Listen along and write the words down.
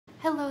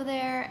Hello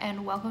there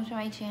and welcome to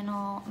my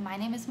channel. My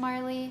name is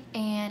Marley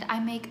and I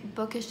make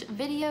bookish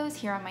videos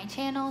here on my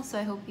channel, so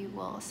I hope you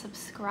will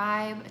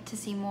subscribe to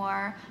see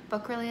more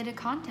book related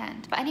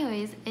content. But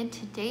anyways, in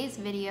today's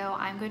video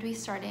I'm going to be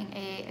starting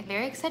a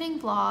very exciting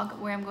vlog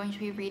where I'm going to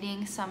be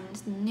reading some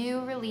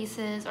new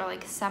releases or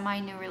like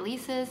semi-new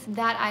releases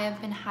that I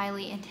have been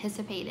highly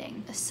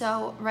anticipating.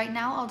 So right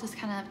now I'll just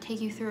kind of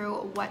take you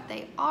through what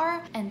they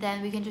are and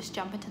then we can just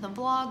jump into the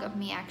vlog of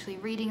me actually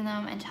reading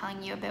them and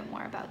telling you a bit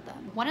more about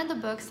them. One of the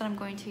books that I'm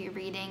going to be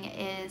reading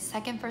is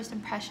Second First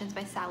Impressions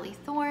by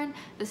Thorne.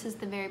 This is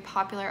the very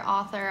popular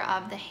author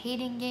of The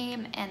Hating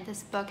Game, and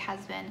this book has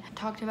been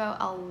talked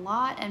about a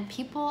lot and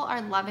people are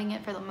loving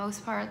it for the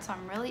most part, so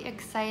I'm really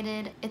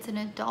excited. It's an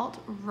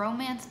adult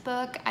romance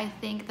book. I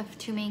think the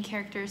two main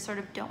characters sort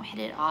of don't hit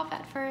it off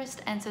at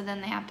first, and so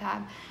then they have to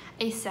have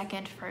a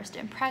second first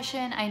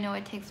impression. I know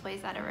it takes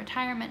place at a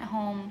retirement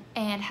home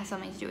and has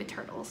something to do with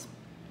turtles.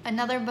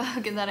 Another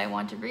book that I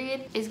want to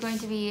read is going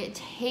to be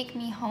Take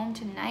Me Home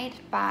Tonight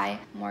by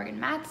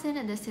Matson,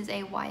 and this is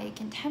a YA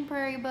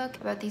contemporary book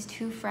about these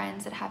two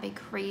friends that have a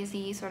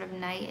crazy sort of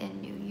night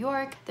in New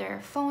York. Their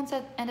phones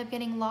end up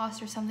getting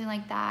lost or something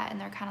like that, and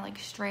they're kind of like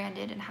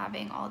stranded and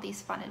having all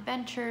these fun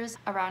adventures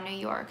around New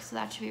York, so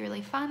that should be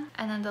really fun.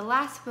 And then the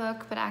last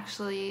book, but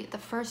actually the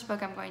first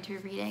book I'm going to be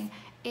reading,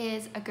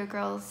 is not A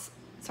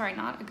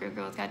Good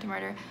Girl's Guide to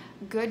Murder,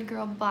 Good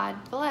Girl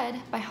Bad Blood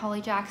by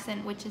Holly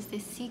Jackson, which is the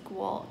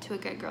sequel to A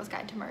Good Girl's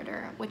Guide to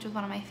Murder, which was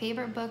one of my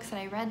favorite books that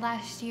I read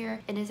last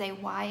year. It is a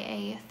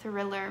YA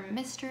thriller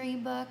mystery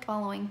book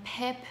following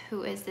Pip,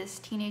 who is this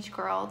teenage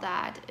girl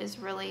that is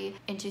really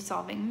into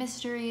solving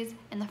mysteries.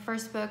 In the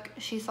first book,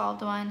 she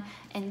solved one.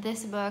 In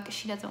this book,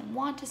 she doesn't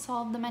want to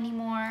solve them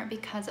anymore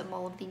because of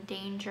all of the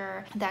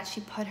danger that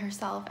she put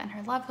herself and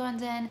her loved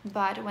ones in.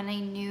 But when a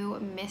new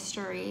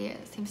mystery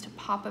seems to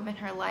pop up in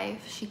her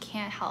life, she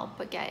can't help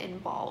but get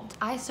involved.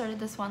 I started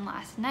this one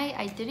last night.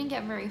 I didn't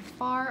get very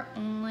far,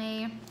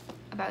 only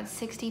about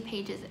 60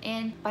 pages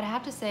in, but I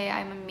have to say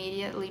I'm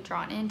immediately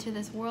drawn into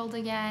this world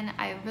again.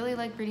 I really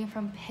like reading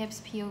from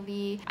Pip's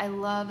POV. I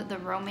love the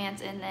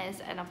romance in this,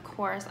 and of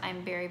course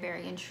I'm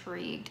very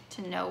intrigued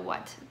to know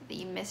what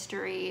the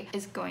mystery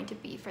is going to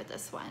be for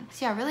this one.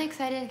 So yeah, really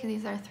excited because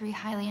these are three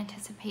highly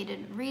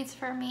anticipated reads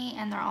for me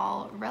and they're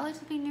all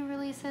relatively new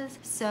releases.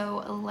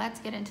 So let's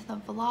get into the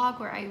vlog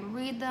where I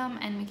read them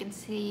and we can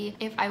see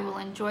if I will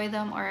enjoy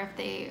them or if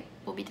they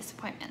will be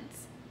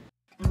disappointments.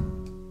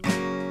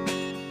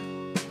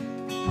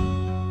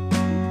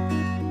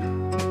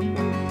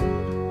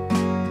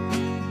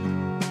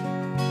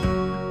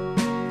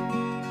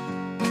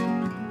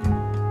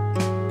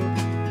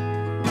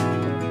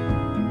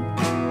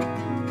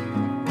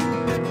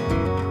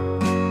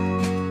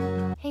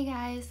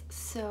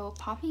 So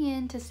popping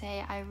in to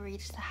say I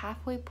reached the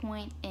halfway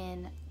point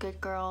in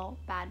Good Girl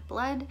Bad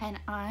Blood and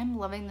I'm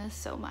loving this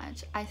so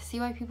much. I see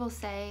why people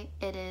say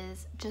it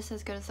is just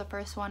as good as the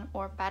first one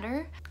or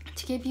better.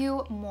 To give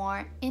you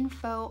more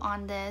info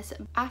on this,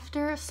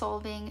 after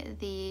solving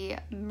the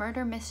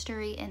murder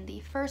mystery in the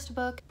first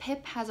book,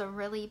 Pip has a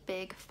really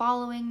big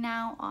following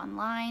now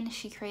online.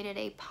 She created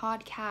a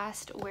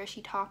podcast where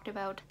she talked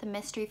about the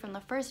mystery from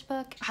the first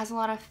book, has a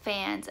lot of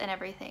fans and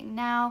everything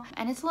now,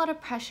 and it's a lot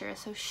of pressure,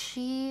 so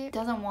she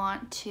doesn't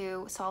want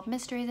to solve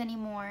mysteries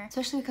anymore,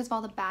 especially because of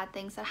all the bad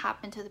things that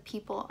happen to the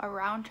people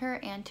around her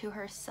and to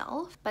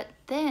herself. But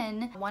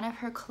then one of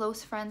her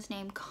close friends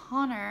named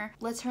Connor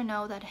lets her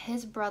know that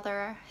his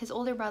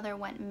older brother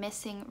went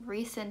missing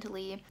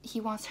recently.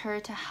 He wants her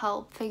to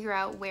help figure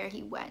out where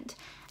he went.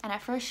 And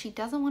at first she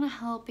doesn't want to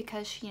help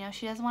because she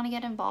doesn't want to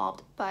get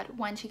involved, but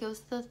when she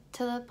goes to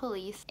the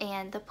police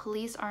and the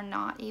police are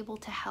not able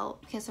to help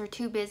because they're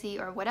too busy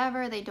or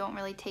whatever, they don't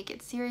really take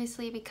it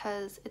seriously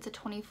because it's a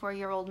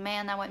 24-year-old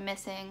man that went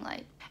missing,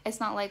 like it's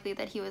not likely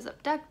that he was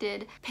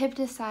abducted. Pip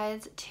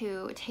decides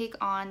to take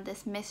on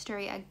this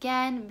mystery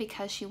again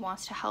because she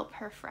wants to help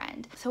her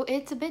friend. So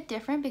it's a bit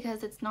different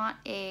because it's not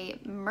a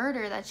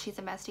murder that she's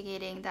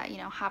investigating that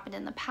happened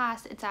in the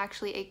past. It's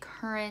actually a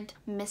current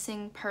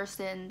missing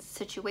person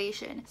situation.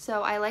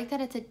 So I like that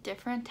it's a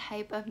different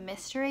type of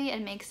mystery.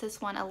 It makes this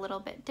one a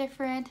little bit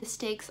different. The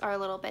stakes are a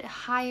little bit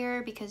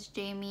higher because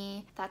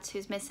Jamie, that's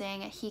who's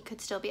missing, he could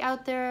still be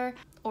out there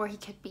or he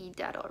could be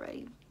dead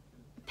already.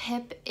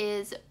 Pip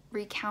is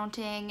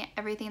recounting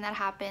everything that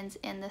happens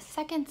in the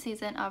second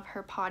season of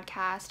her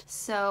podcast,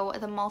 so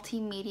the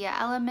multimedia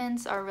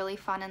elements are really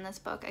fun in this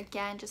book,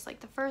 again just like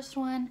the first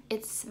one.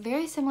 It's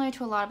very similar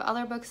to a lot of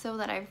other books though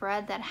that I've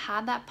read that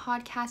had that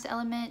podcast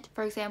element.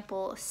 For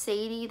example,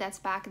 Sadie, that's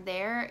back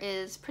there,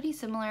 is pretty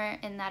similar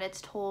in that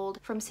it's told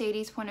from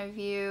Sadie's point of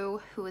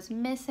view, who is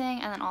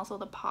missing, and then also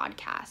the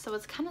podcast, so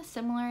it's kind of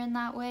similar in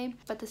that way,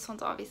 but this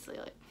one's obviously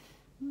like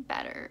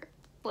better.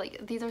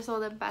 Like, these are some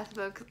of the best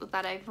books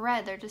that I've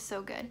read. They're just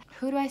so good.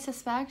 Who do I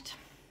suspect?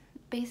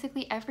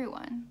 Basically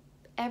everyone.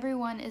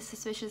 Everyone is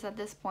suspicious at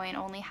this point,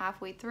 only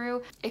halfway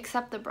through,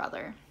 except the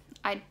brother.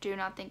 I do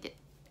not think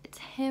it's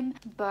him,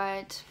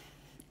 but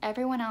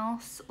Everyone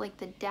else, like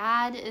the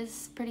dad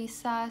is pretty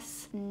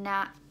sus.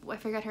 I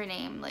forgot her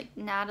name, like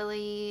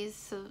Natalie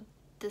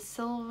De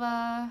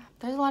Silva.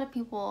 There's a lot of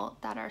people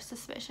that are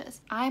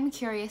suspicious. I'm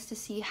curious to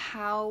see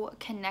how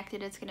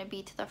connected it's going to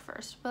be to the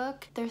first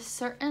book. There's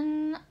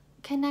certain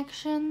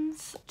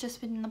connections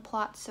just within the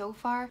plot so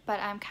far, but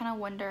I'm kind of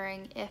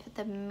wondering if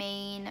the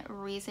main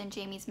reason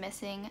Jamie's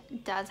missing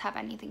does have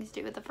anything to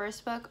do with the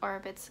first book or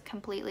if it's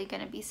completely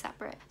going to be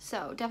separate.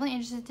 So definitely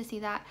interested to see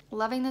that.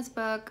 Loving this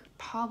book.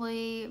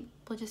 Probably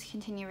will just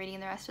continue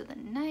reading the rest of the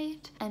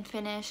night and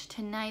finish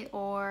tonight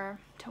or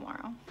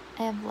tomorrow.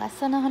 I have less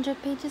than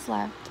 100 pages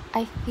left.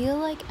 I feel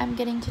like I'm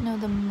getting to know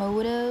the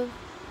motive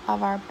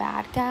of our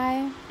bad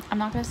guy. I'm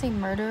not going to say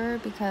murderer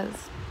because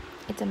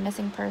it's a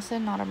missing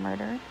person, not a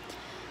murder.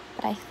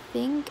 But I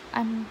think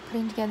I'm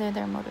putting together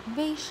their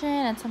motivation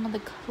and some of the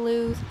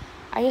clues.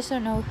 I just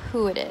don't know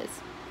who it is.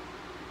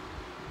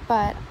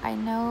 But I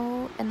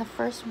know in the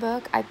first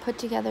book I put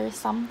together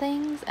some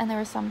things and there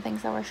were some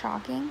things that were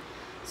shocking.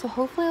 So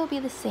hopefully it'll be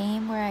the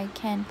same where I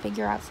can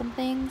figure out some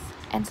things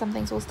and some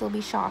things will still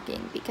be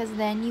shocking, because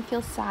then you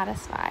feel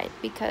satisfied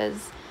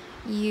because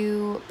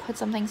you put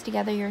some things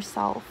together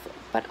yourself,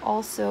 but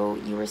also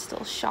you were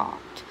still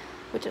shocked,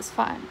 which is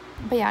fun.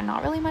 But yeah,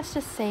 not really much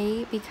to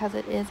say because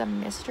it is a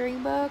mystery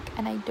book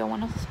and I don't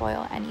want to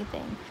spoil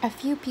anything. A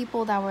few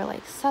people that were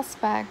like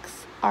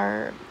suspects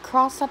are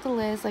crossed off the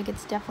list, like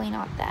it's definitely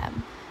not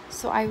them.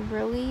 So I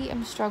really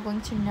am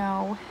struggling to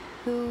know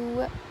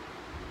who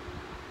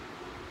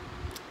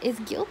is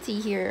guilty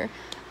here,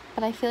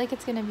 but I feel like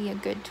it's gonna be a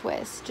good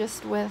twist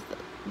just with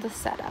the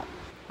setup.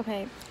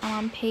 Okay, I'm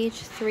on page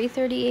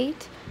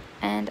 338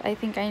 and I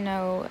think I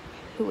know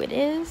who it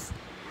is.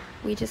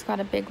 We just got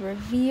a big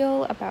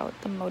reveal about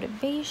the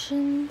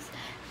motivations,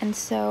 and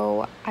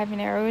so I've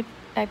narrowed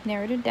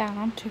it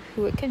down to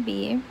who it could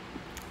be.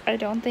 I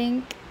don't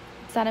think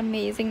it's that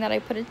amazing that I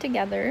put it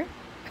together.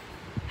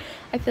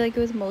 I feel like it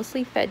was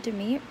mostly fed to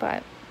me,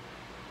 but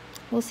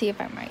we'll see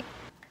if I'm right.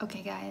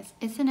 Okay guys,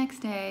 it's the next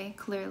day,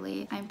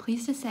 clearly. I'm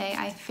pleased to say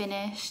I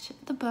finished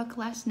the book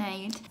last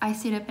night. I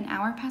stayed up an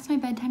hour past my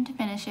bedtime to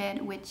finish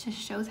it, which just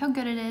shows how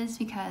good it is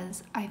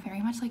because I very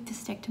much like to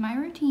stick to my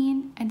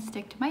routine and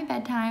stick to my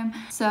bedtime.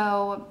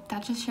 So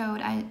that just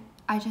showed I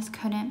just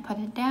couldn't put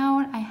it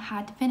down. I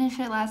had to finish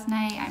it last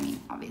night. I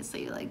mean,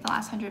 obviously, like the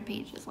last 100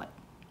 pages, like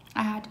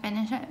I had to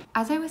finish it.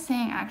 As I was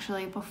saying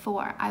actually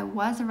before, I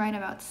was right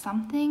about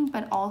something,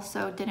 but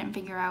also didn't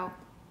figure out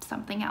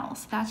something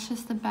else. That's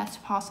just the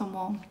best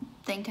possible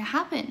thing to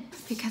happen,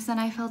 because then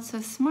I felt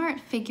so smart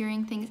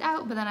figuring things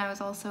out, but then I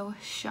was also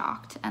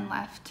shocked and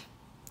left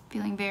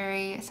feeling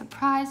very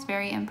surprised,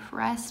 very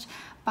impressed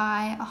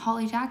by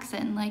Holly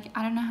Jackson. Like,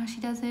 I don't know how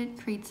she does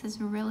it, creates this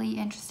really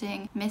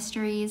interesting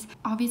mysteries.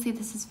 Obviously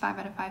this is 5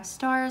 out of 5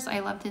 stars. I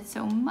loved it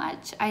so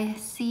much. I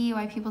see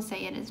why people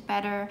say it is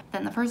better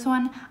than the first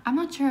one. I'm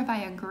not sure if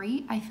I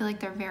agree. I feel like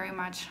they're very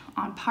much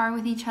on par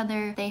with each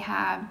other. They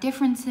have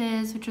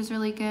differences, which was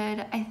really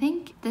good. I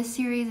think this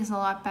series is a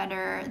lot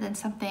better than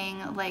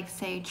something like,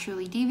 say,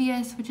 Truly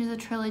Devious, which is a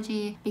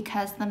trilogy,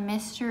 because the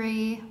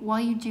mystery, while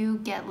you do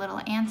get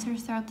little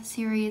answers throughout the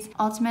series,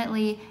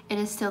 ultimately it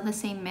is still the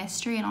same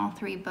mystery in all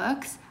 3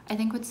 books. I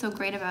think what's so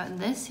great about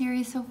this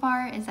series so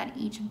far is that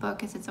each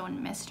book is its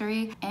own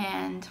mystery,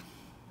 and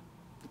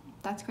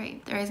that's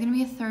great. There is going to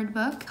be a 3rd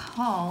book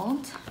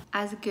called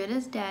As Good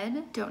as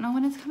Dead. Don't know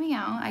when it's coming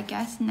out. I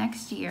guess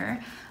next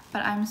year.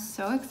 But I'm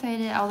so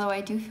excited, although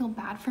I do feel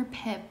bad for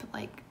Pip.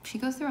 Like, she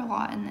goes through a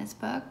lot in this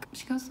book.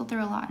 She goes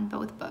through a lot in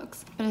both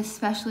books, but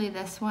especially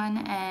this one,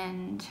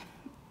 and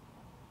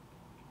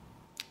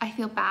I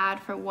feel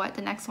bad for what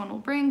the next one will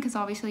bring, because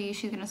obviously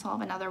she's going to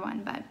solve another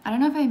one. But I don't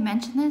know if I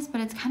mentioned this,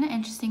 but it's kind of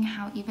interesting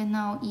how even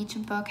though each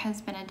book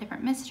has been a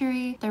different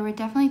mystery, there were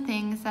definitely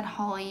things that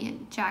Holly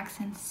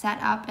Jackson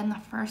set up in the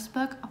first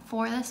book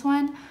for this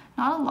one.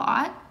 Not a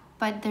lot,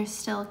 but there's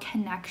still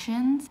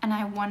connections. And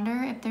I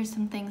wonder if there's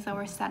some things that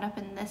were set up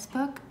in this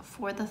book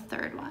for the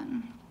 3rd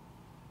one.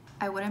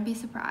 I wouldn't be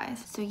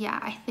surprised. So yeah,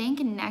 I think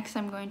next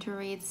I'm going to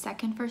read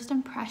Second First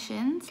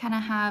Impressions. Kind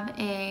of have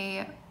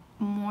a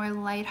more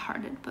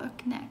lighthearted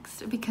book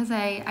next, because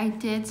I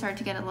did start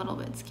to get a little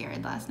bit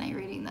scared last night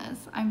reading this.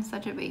 I'm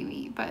such a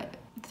baby, but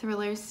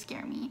thrillers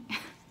scare me.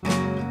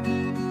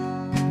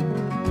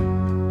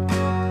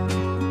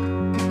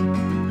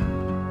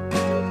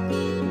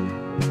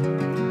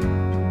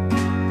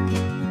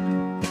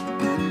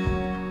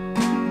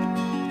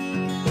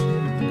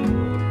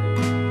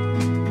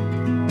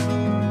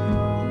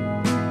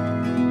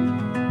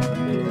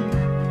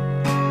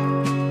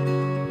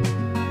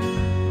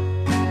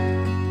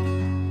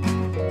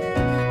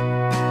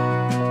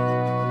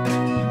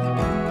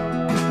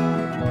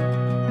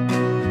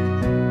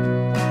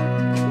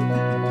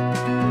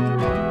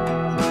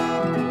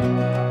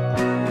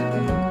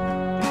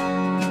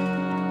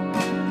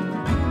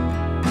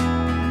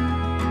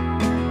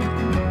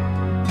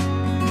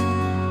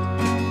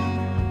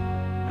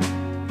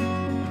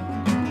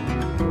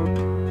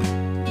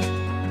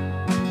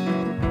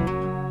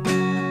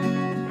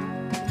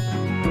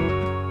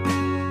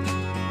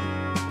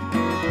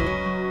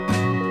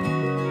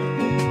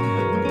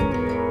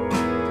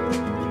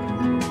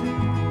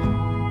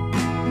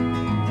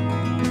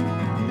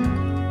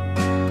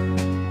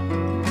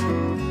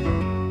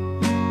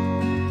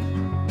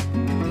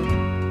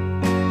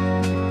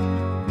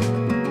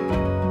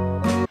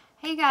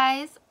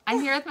 I'm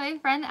here with my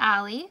friend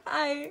Allie.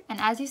 Hi. And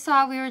as you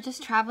saw, we were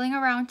just traveling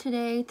around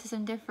today to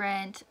some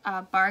different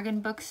bargain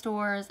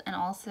bookstores and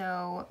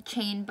also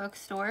chain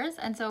bookstores.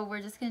 And so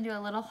we're just going to do a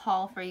little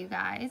haul for you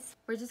guys.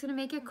 We're just going to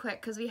make it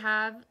quick because we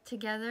have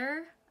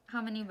together,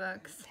 how many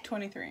books?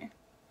 23.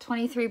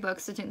 23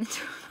 books between the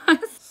two of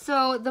us.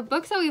 So the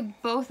books that we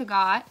both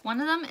got, one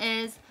of them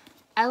is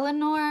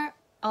Eleanor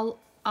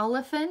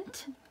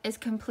Oliphant is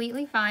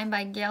Completely Fine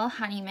by Gail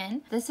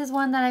Honeyman. This is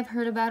one that I've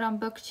heard about on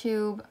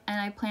BookTube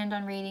and I planned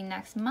on reading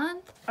next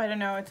month. I don't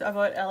know, it's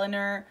about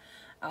Eleanor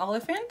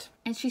Oliphant.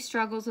 And she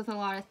struggles with a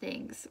lot of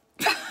things.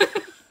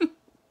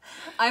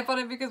 I bought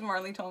it because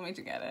Marley told me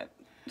to get it.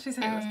 She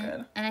said it was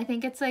good. And I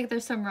think it's like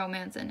there's some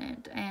romance in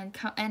it and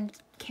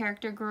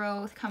character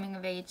growth, coming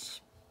of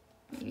age,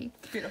 maybe.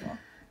 Beautiful.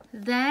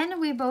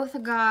 Then we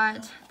both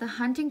got The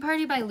Hunting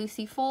Party by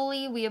Lucy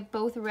Foley. We have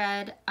both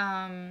read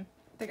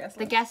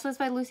The Guest List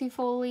by Lucy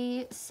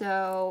Foley,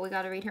 so we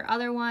got to read her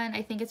other one.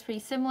 I think it's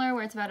pretty similar,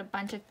 where it's about a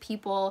bunch of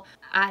people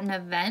at an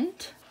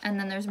event, and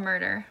then there's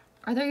murder.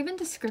 Are there even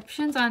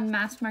descriptions on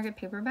mass market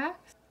paperbacks?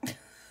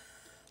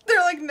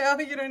 They're like, no,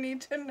 you don't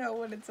need to know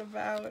what it's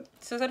about.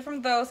 So aside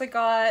from those, I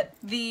got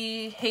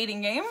The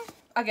Hating Game,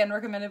 again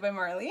recommended by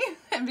Marley,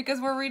 and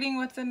because we're reading,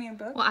 what's the new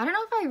book? Well, I don't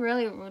know if I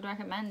really would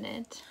recommend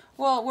it.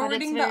 Well, we're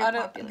reading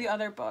the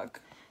other book.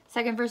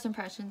 Second First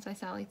Impressions by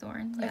Sally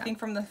Thorne. Yeah. I think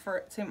from the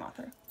same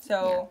author.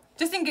 So,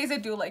 just in case I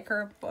do like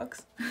her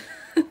books.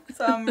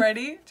 So I'm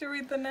ready to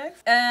read the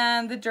next.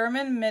 And The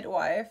German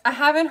Midwife. I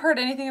haven't heard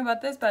anything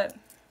about this, but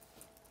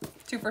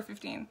 2 for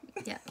 $15.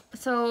 Yeah.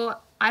 So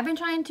I've been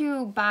trying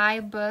to buy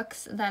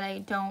books that I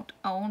don't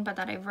own, but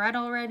that I've read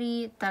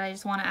already, that I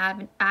just want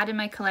to add in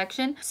my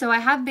collection. So I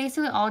have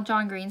basically all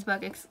John Green's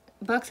books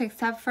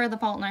except for The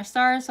Fault in Our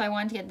Stars, so I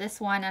wanted to get this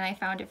one and I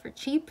found it for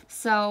cheap.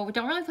 So we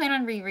don't really plan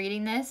on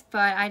rereading this,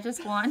 but I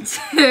just want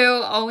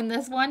to own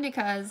this one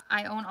because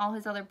I own all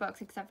his other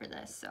books except for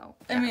this. So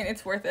yeah. I mean,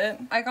 it's worth it.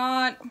 I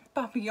got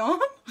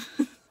Papillon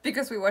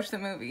because we watched the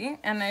movie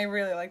and I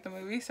really liked the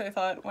movie, so I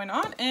thought, why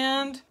not?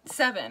 And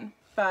Seven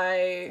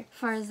by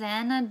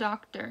Farzana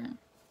Doctor.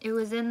 It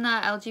was in the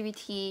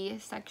LGBT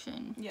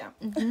section. Yeah.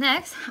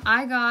 Next,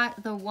 I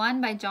got The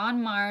One by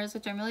John Mars,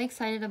 which I'm really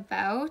excited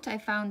about. I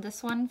found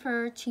this one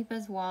for cheap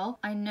as well.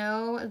 I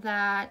know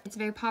that it's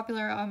very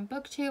popular on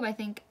BookTube. I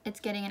think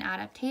it's getting an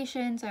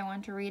adaptation, so I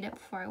wanted to read it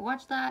before I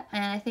watch that.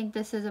 And I think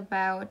this is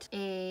about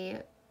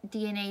a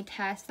DNA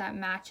test that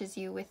matches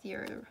you with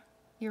your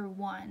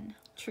one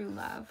true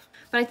love.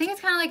 But I think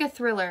it's kind of like a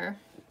thriller,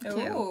 too.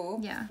 Ooh.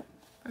 Yeah,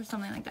 or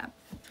something like that.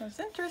 That's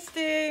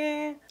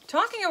interesting.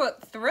 Talking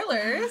about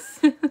thrillers,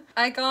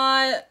 I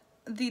got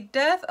The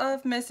Death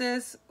of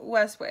Mrs.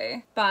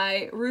 Westway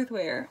by Ruth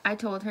Ware. I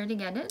told her to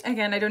get it.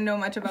 Again, I don't know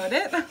much about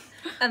it.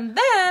 And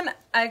then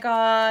I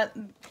got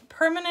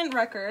Permanent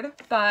Record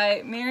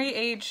by Mary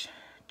H.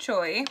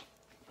 Choi.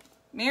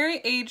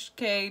 Mary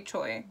H.K.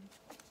 Choi.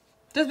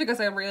 Just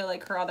because I really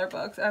like her other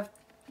books. I've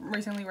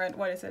recently read,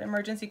 what is it?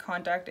 Emergency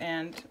Contact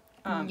and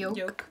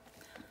Yoke.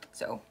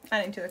 So,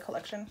 adding to the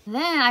collection.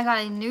 Then I got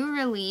a new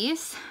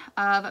release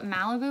of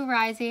Malibu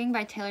Rising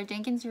by Taylor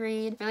Jenkins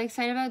Reid. Really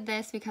excited about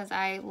this because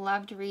I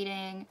loved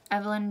reading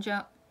Evelyn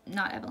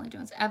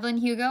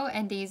Hugo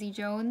and Daisy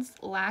Jones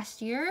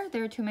last year. They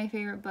were two of my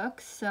favorite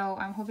books, so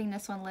I'm hoping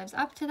this one lives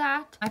up to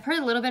that. I've heard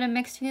a little bit of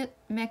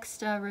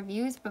mixed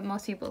reviews, but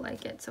most people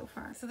like it so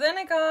far. So then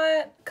I got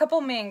a couple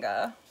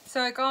manga. So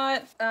I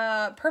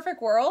got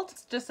Perfect World.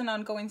 It's just an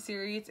ongoing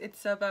series.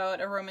 It's about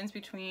a romance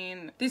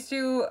between these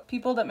two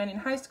people that met in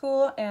high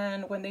school,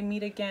 and when they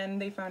meet again,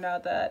 they found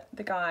out that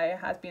the guy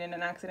has been in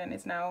an accident,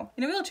 is now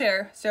in a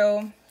wheelchair.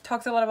 So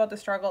talks a lot about the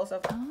struggles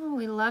of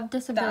we love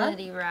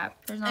disability rap.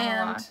 There's not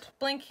a lot.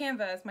 Blank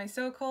Canvas, My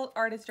So-Called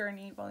Artist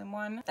Journey, Volume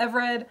 1. I've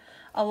read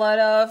a lot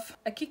of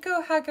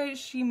Akiko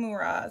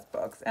Hagashimura's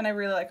books, and I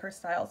really like her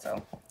style,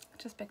 so I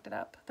just picked it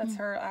up. That's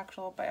her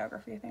actual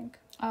biography, I think.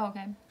 Oh,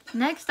 okay.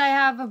 Next, I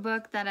have a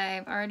book that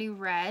I've already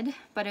read,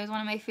 but it was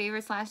one of my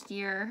favorites last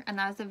year, and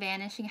that was The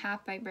Vanishing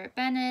Half by Britt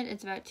Bennett.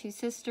 It's about two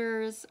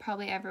sisters.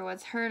 Probably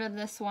everyone's heard of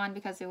this one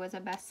because it was a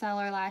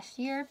bestseller last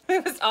year.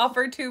 It was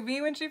offered to me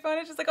when she found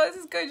it. She's like, oh, this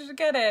is good, you should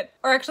get it.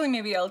 Or actually,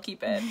 maybe I'll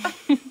keep it.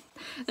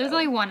 There's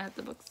only one at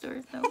the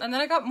bookstore, so. And then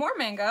I got more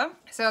manga.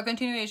 So a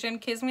continuation,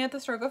 Kiss Me at the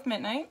Stroke of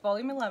Midnight,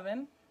 Volume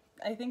 11.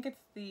 I think it's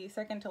the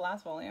second to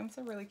last volume. It's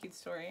a really cute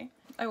story.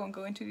 I won't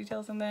go into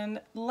details. And then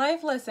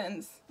Life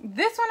Lessons.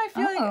 This one I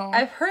feel like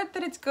I've heard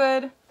that it's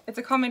good. It's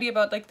a comedy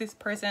about like this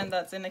person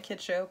that's in a kid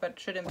show but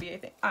shouldn't be, I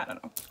think. I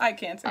don't know. I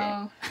can't say.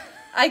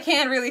 I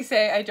can't really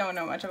say. I don't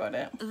know much about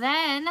it.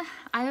 Then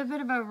I have a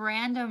bit of a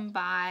random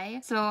buy.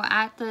 So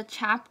at the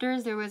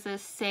Chapters there was a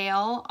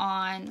sale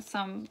on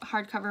some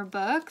hardcover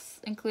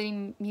books,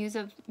 including Muse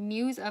of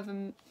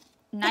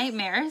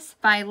Nightmares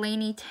by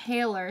Laini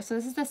Taylor. So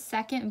this is the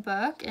second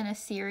book in a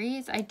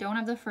series. I don't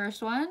have the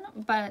first one,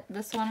 but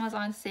this one was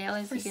on sale,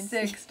 as you can see.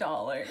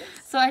 $6.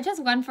 So I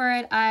just went for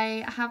it.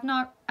 I have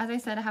not, as I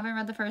said, I haven't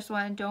read the first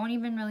one. Don't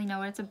even really know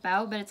what it's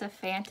about, but it's a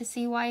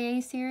fantasy YA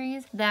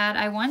series that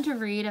I want to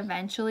read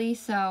eventually,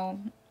 so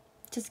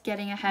just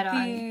getting ahead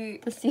on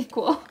the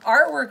sequel.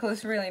 Artwork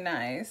looks really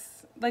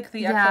nice. Like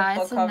the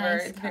actual book cover,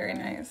 nice it's very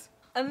nice.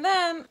 And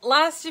then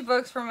last 2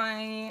 books for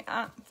me,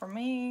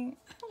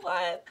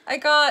 what? I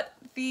got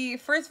the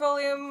first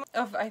volume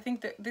of, I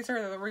think that these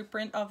are the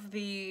reprint of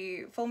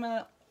the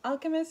Fullmetal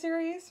Alchemist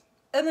series.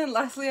 And then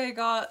lastly, I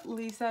got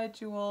Lisa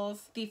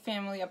Jewell's The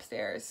Family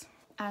Upstairs.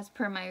 As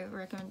per my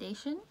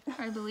recommendation,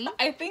 I believe.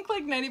 I think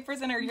like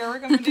 90% are your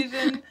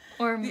recommendation.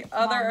 Or the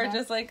other are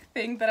just like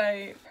things that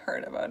I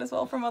heard about as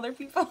well from other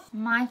people.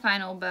 My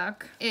final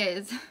book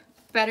is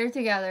Better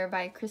Together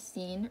by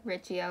Christine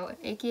Riccio,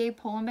 aka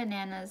Poland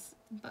Bananas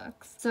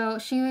Books. So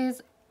she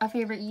was a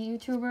favorite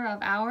YouTuber of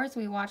ours.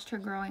 We watched her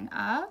growing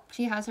up.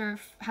 She had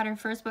her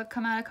first book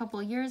come out a couple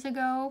of years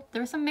ago.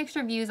 There were some mixed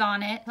reviews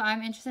on it. So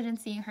I'm interested in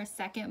seeing her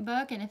second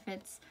book and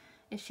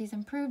if she's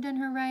improved in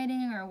her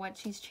writing or what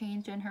she's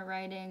changed in her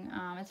writing.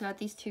 It's about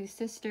these 2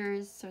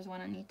 sisters. There's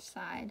one on each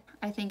side.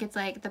 I think it's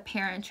like The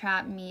Parent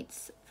Trap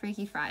meets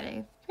Freaky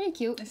Friday. Pretty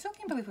cute. I still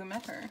can't believe we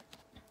met her.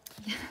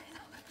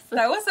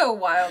 That was a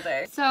wild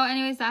day. So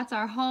anyways, that's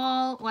our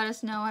haul. Let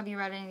us know, have you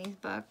read any of these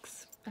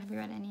books? Have you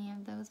read any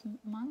of those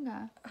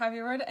manga? Have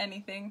you read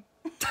anything?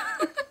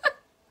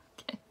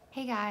 Okay.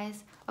 Hey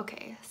guys.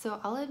 Okay,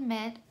 so I'll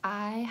admit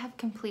I have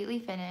completely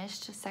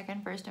finished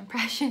Second First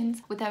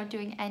Impressions without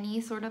doing any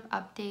sort of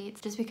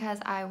updates just because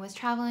I was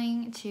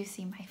traveling to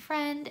see my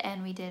friend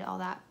and we did all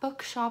that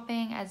book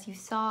shopping. As you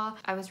saw,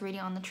 I was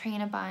reading on the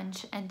train a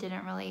bunch and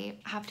didn't really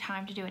have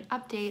time to do an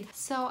update.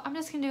 So I'm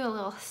just gonna do a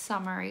little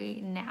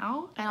summary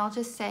now and I'll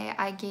just say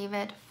I gave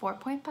it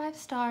 4.5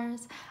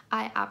 stars.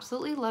 I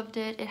absolutely loved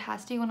it. It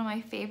has to be one of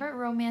my favorite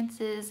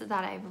romances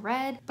that I've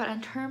read. But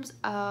in terms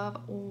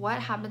of what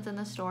happens in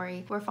the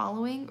story, we're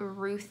following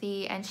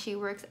Ruthie and she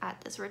works at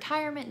this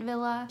retirement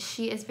villa.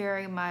 She is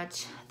very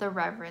much the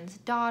Reverend's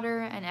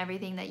daughter and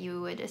everything that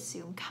you would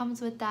assume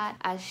comes with that,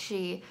 as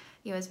she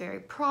is very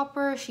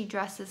proper. She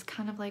dresses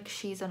kind of like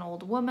she's an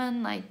old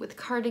woman, like with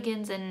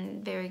cardigans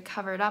and very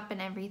covered up and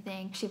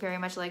everything. She very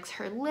much likes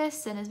her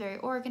lists and is very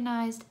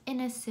organized,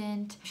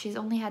 innocent. She's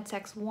only had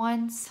sex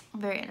once,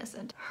 very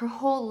innocent. Her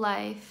whole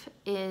life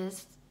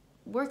is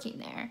working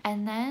there.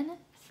 And then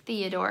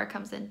Theodore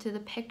comes into the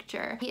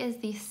picture. He is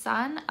the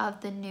son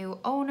of the new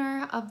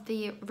owner of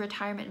the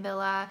retirement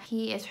villa.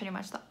 He is pretty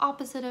much the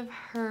opposite of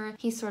her.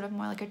 He's sort of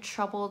more like a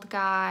troubled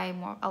guy,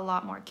 a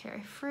lot more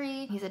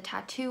carefree. He's a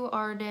tattoo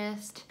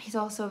artist. He's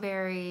also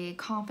very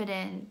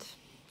confident,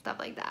 stuff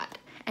like that.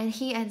 And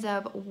he ends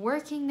up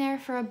working there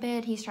for a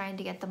bit. He's trying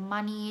to get the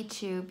money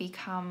to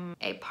become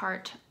a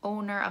part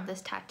owner of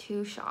this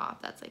tattoo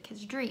shop. That's like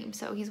his dream.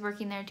 So he's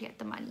working there to get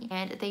the money.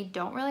 And they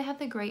don't really have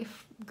the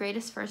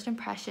greatest first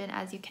impression,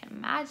 as you can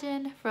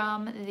imagine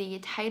from the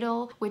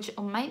title, which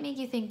might make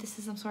you think this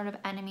is some sort of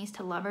enemies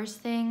to lovers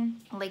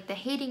thing, like The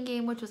Hating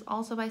Game, which was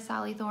also by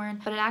Sally Thorne,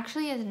 but it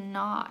actually is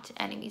not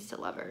enemies to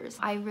lovers.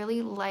 I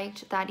really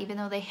liked that even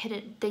though they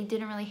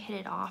didn't really hit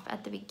it off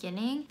at the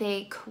beginning,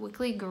 they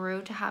quickly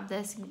grew to have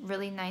this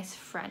really nice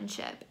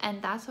friendship,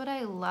 and that's what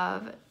I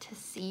love to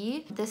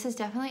see. This is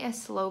definitely a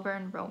slow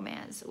burn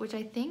romance, which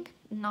I think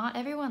not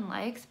everyone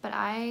likes, but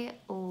I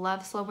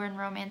love slow burn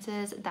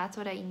romances. That's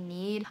what I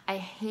need. I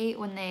hate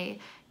when they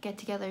get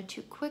together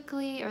too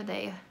quickly or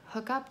they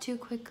hook up too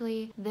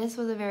quickly. This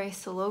was a very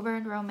slow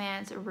burn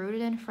romance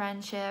rooted in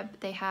friendship.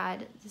 They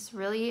had this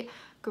really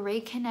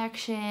great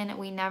connection.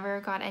 We never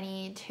got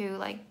any too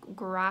like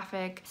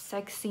graphic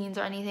sex scenes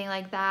or anything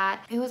like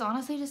that. It was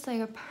honestly just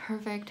like a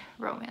perfect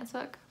romance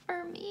book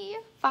for me,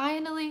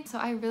 finally. So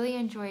I really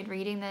enjoyed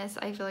reading this.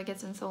 I feel like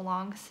it's been so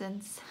long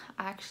since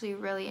I actually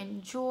really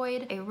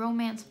enjoyed a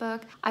romance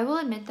book. I will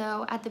admit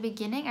though, at the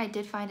beginning I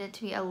did find it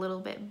to be a little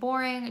bit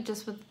boring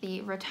just with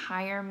the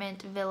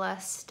retirement villa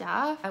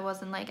stuff. I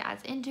wasn't like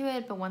as into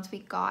it, but once we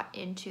got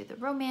into the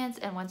romance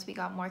and once we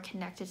got more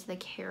connected to the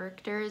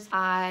characters,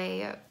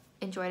 I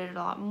enjoyed it a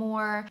lot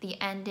more. The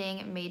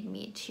ending made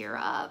me tear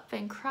up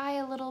and cry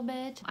a little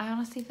bit. I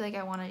honestly feel like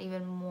I wanted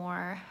even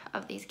more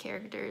of these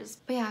characters.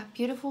 But yeah,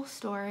 beautiful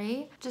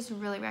story. Just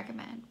really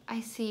recommend.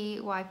 I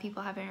see why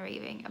people have been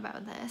raving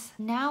about this.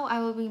 Now I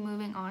will be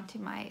moving on to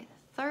my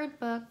third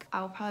book. I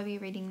will probably be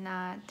reading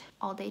that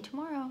all day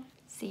tomorrow.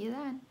 See you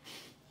then.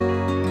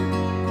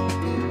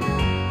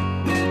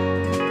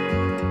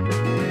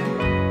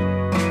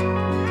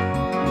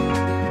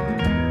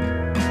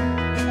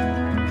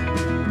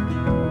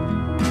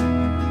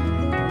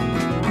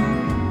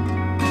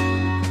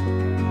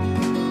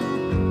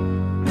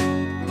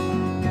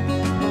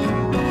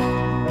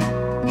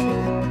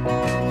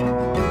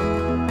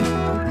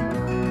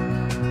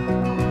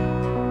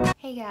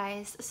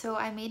 So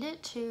I made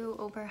it to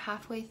over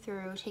halfway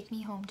through Take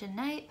Me Home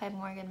Tonight by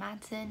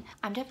Matson.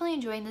 I'm definitely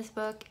enjoying this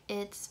book.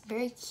 It's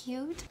very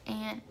cute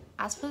and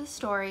as for the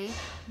story,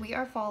 we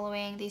are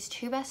following these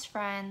two best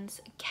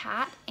friends,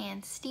 Kat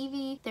and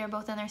Stevie. They're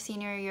both in their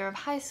senior year of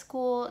high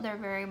school. They're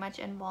very much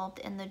involved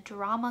in the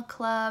drama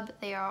club.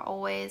 They are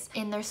always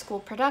in their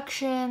school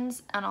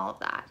productions and all of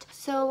that.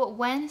 So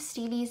when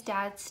Stevie's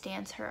dad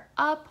stands her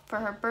up for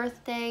her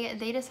birthday,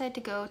 they decide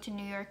to go to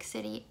New York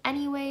City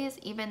anyways,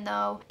 even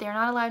though they're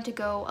not allowed to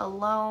go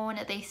alone.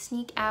 They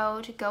sneak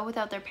out, go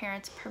without their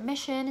parents'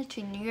 permission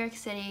to New York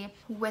City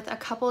with a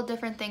couple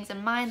different things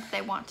in mind that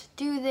they want to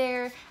do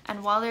there.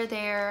 And while they're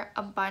there,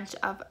 a bunch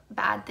of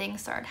bad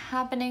things start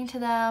happening to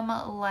them,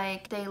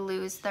 like they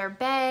lose their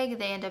bag,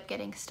 they end up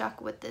getting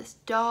stuck with this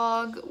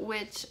dog,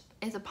 which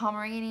is a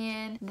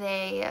Pomeranian,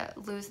 they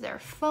lose their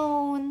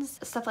phones,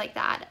 stuff like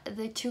that.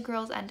 The two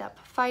girls end up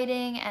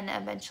fighting and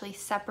eventually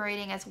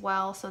separating as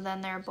well, so then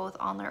they're both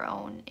on their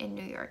own in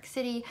New York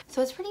City.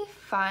 So it's pretty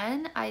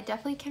fun. I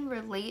definitely can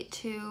relate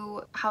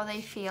to how they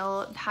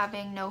feel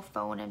having no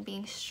phone and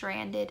being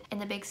stranded in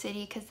the big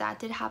city, because that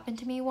did happen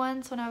to me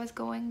once when I was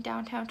going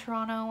downtown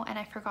Toronto and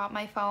I forgot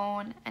my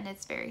phone, and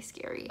it's very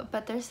scary.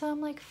 But there's some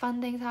like fun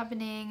things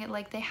happening,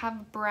 like they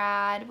have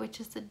Brad,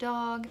 which is the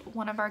dog.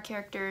 One of our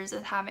characters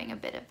is having a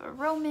bit of a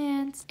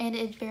romance, and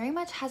it very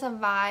much has a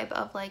vibe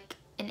of like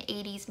an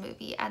 80s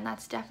movie, and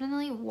that's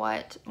definitely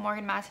what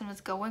Morgan Matson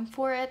was going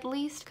for, at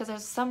least, because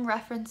there's some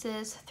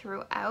references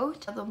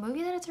throughout. The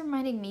movie that it's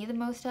reminding me the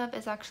most of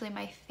is actually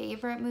my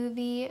favorite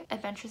movie,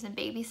 Adventures in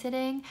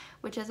Babysitting,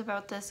 which is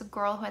about this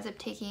girl who ends up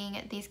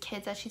taking these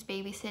kids that she's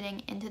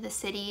babysitting into the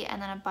city,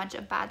 and then a bunch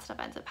of bad stuff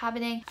ends up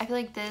happening. I feel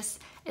like this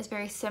is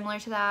very similar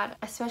to that,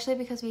 especially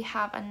because we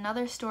have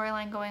another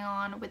storyline going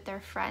on with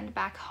their friend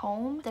back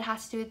home that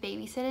has to do with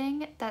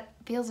babysitting that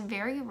feels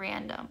very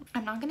random.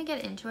 I'm not gonna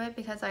get into it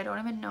because I don't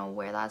even know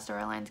where that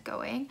storyline's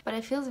going, but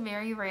it feels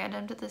very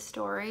random to the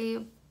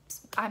story.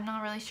 I'm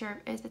not really sure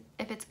if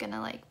it's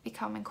gonna like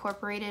become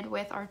incorporated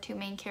with our two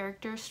main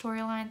characters'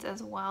 storylines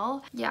as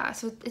well. Yeah,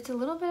 so it's a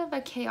little bit of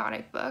a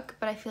chaotic book,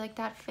 but I feel like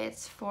that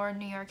fits for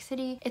New York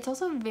City. It's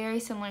also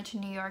very similar to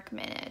New York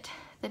Minute,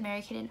 the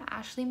Mary-Kate and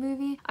Ashley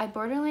movie. I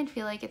borderline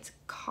feel like it's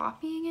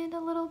copying it a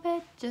little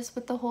bit, just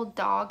with the whole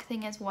dog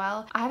thing as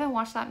well. I haven't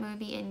watched that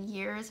movie in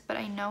years, but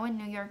I know in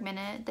New York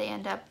Minute they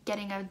end up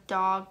getting a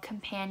dog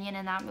companion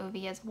in that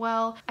movie as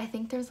well. I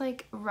think there's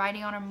like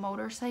riding on a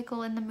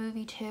motorcycle in the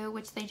movie too,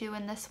 which they do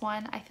in this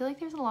one. I feel like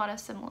there's a lot of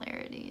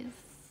similarities.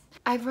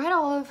 I've read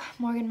all of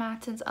Morgan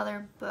Matson's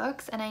other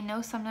books, and I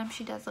know sometimes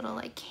she does little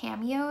like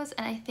cameos,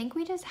 and I think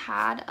we just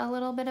had a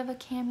little bit of a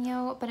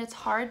cameo, but it's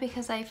hard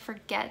because I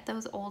forget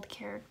those old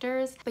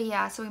characters. But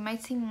yeah, so we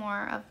might see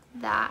more of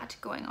that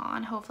going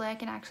on. Hopefully I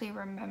can actually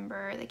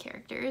remember the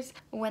characters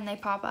when they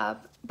pop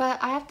up. But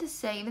I have to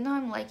say, even though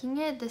I'm liking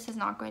it, this is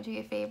not going to be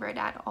a favorite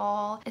at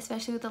all,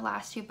 especially with the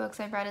last two books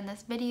I've read in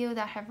this video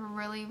that have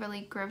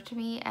really gripped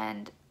me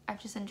and I've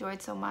just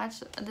enjoyed so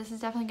much. This is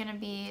definitely going to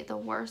be the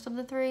worst of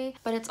the three,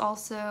 but it's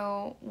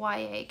also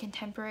YA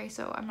contemporary,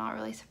 so I'm not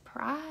really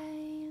surprised.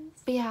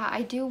 But yeah,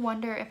 I do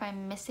wonder if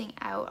I'm missing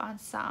out on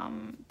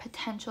some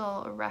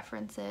potential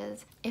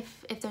references.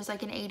 If there's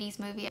like an 80s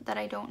movie that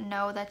I don't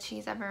know that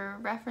she's ever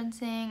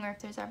referencing, or if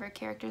there's ever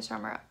characters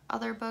from her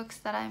other books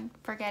that I'm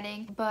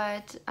forgetting.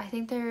 But I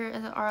think there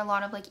are a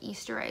lot of like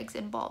Easter eggs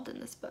involved in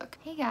this book.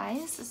 Hey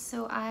guys,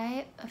 so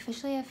I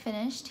officially have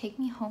finished Take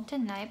Me Home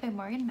Tonight by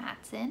Morgan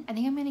Matson. I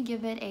think I'm gonna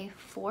give it a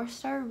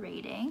 4-star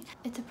rating.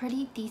 It's a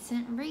pretty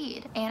decent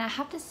read, and I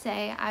have to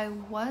say I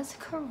was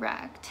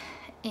correct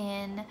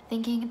in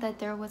thinking that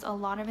there was a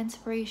lot of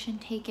inspiration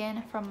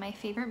taken from my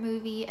favorite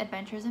movie,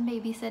 Adventures in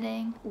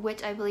Babysitting,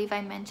 which I believe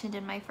I mentioned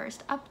in my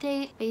first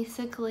update.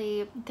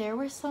 Basically, there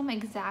were some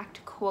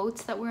exact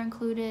quotes that were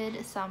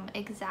included, some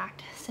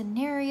exact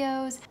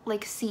scenarios,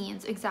 like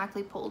scenes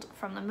exactly pulled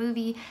from the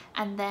movie,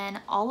 and then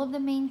all of the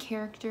main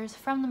characters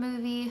from the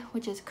movie,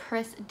 which is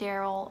Chris,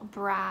 Daryl,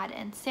 Brad,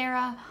 and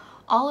Sarah,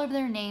 all of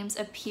their names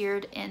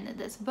appeared in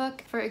this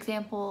book. For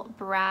example,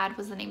 Brad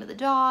was the name of the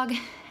dog,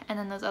 and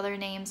then those other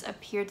names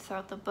appeared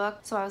throughout the book.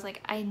 So I was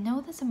like, I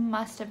know this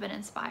must have been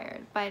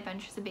inspired by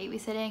Adventures in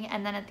Babysitting.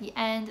 And then at the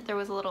end, there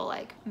was a little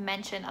like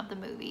mention of the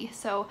movie.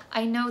 So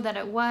I know that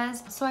it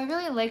was. So I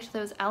really liked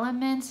those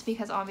elements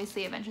because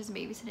obviously Adventures in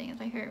Babysitting is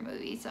my favorite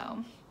movie.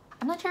 So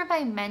I'm not sure if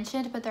I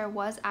mentioned, but there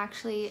was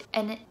actually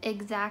an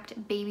exact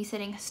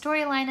babysitting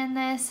storyline in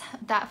this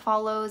that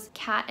follows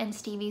Kat and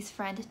Stevie's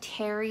friend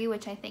Terry,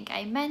 which I think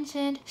I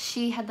mentioned.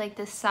 She had like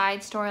this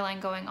side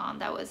storyline going on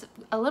that was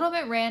a little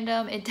bit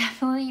random. It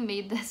definitely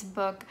made this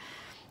book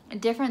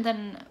different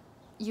than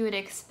you would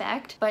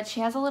expect, but she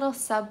has a little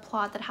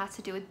subplot that has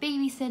to do with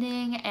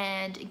babysitting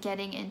and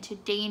getting into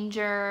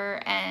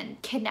danger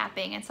and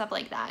kidnapping and stuff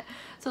like that.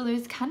 So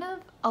there's kind of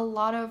a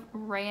lot of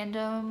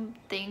random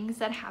things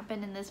that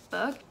happen in this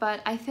book,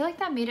 but I feel like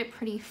that made it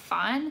pretty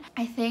fun.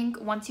 I think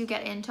once you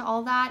get into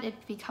all that, it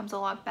becomes a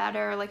lot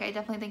better. Like, I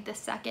definitely think the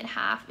second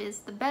half is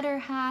the better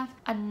half.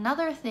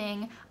 Another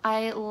thing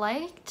I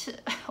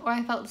liked, or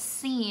I felt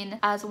seen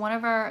as one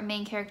of our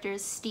main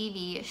characters,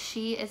 Stevie.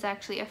 She is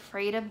actually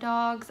afraid of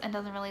dogs and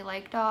doesn't doesn't really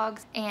like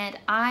dogs, and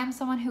I'm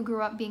someone who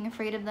grew up being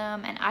afraid of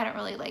them, and I don't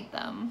really like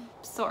them.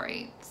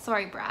 Sorry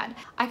Brad.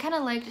 I kind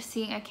of liked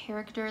seeing a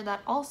character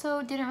that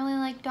also didn't really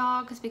like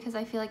dogs, because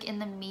I feel like in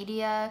the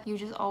media you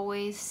just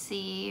always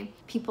see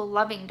people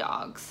loving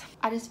dogs.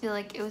 I just feel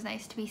like it was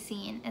nice to be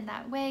seen in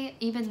that way,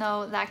 even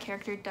though that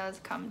character does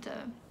come to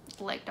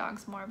like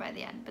dogs more by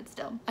the end, but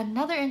still.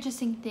 Another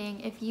interesting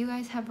thing, if you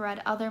guys have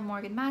read other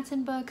Morgan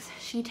Matson books,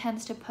 she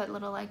tends to put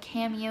little like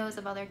cameos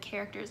of other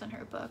characters in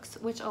her books,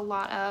 which a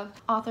lot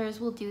of authors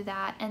will do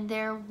that, and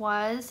there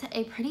was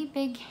a pretty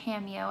big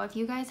cameo. If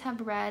you guys have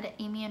read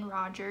Amy and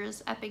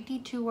Roger's Epic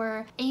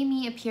Detour,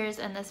 Amy appears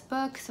in this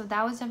book, so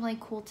that was definitely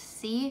cool to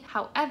see.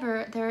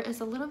 However, there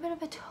is a little bit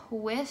of a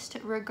twist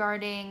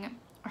regarding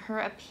her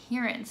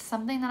appearance,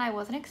 something that I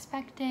wasn't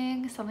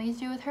expecting, something to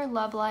do with her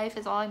love life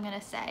is all I'm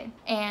gonna say.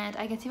 And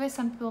I can see why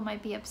some people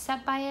might be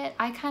upset by it.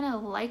 I kind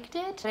of liked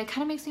it, but it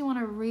kind of makes me want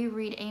to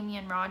reread Amy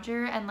and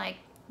Roger and like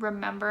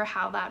remember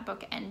how that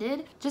book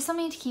ended. Just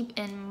something to keep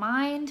in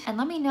mind, and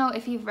let me know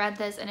if you've read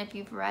this and if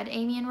you've read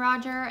Amy and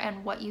Roger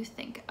and what you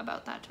think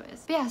about that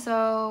twist. But yeah,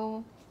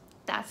 so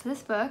that's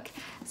this book.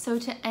 So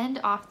to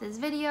end off this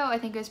video, I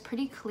think it was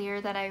pretty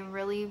clear that I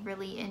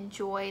really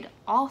enjoyed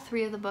all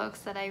 3 of the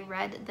books that I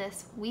read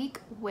this week,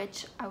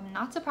 which I'm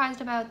not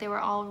surprised about. They were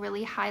all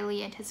really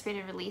highly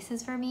anticipated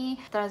releases for me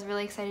that I was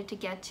really excited to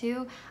get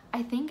to.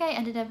 I think I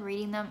ended up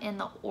reading them in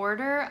the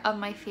order of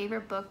my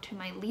favorite book to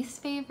my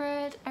least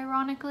favorite,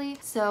 ironically.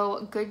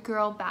 So Good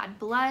Girl, Bad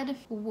Blood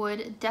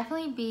would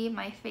definitely be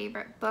my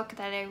favorite book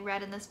that I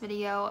read in this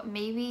video.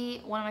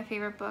 Maybe one of my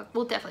favorite books,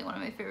 well, definitely one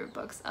of my favorite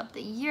books of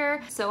the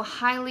year. So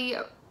highly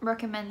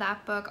recommend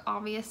that book,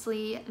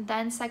 obviously.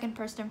 Then Second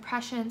First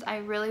Impressions, I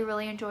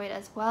really enjoyed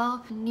as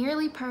well.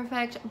 Nearly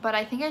Perfect, but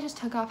I think I just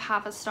took off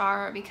half a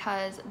star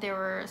because there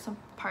were some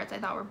parts I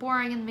thought were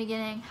boring in the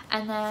beginning.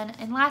 And then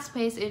in last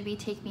place it would be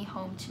Take Me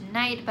Home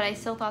Tonight, but I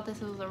still thought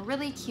this was a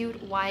really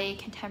cute YA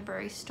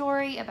contemporary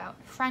story about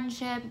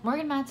friendship.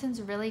 Morgan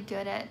Matson's really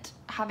good at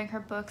having her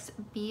books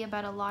be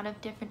about a lot of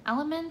different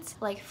elements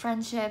like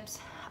friendships,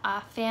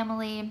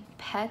 family,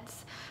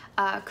 pets,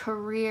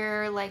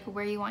 career, like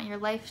where you want your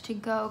life to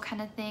go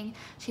kind of thing.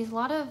 She has a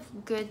lot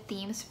of good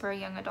themes for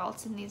young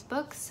adults in these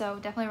books, so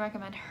definitely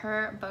recommend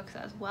her books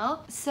as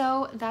well.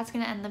 So that's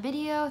gonna end the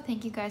video.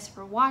 Thank you guys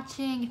for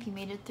watching. If you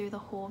made it through the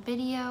whole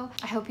video,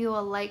 I hope you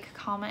will like,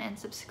 comment, and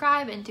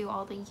subscribe and do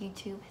all the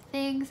YouTube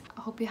things.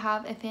 I hope you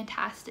have a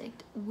fantastic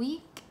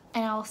week,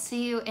 and I'll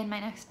see you in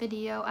my next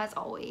video as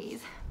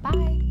always.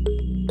 Bye!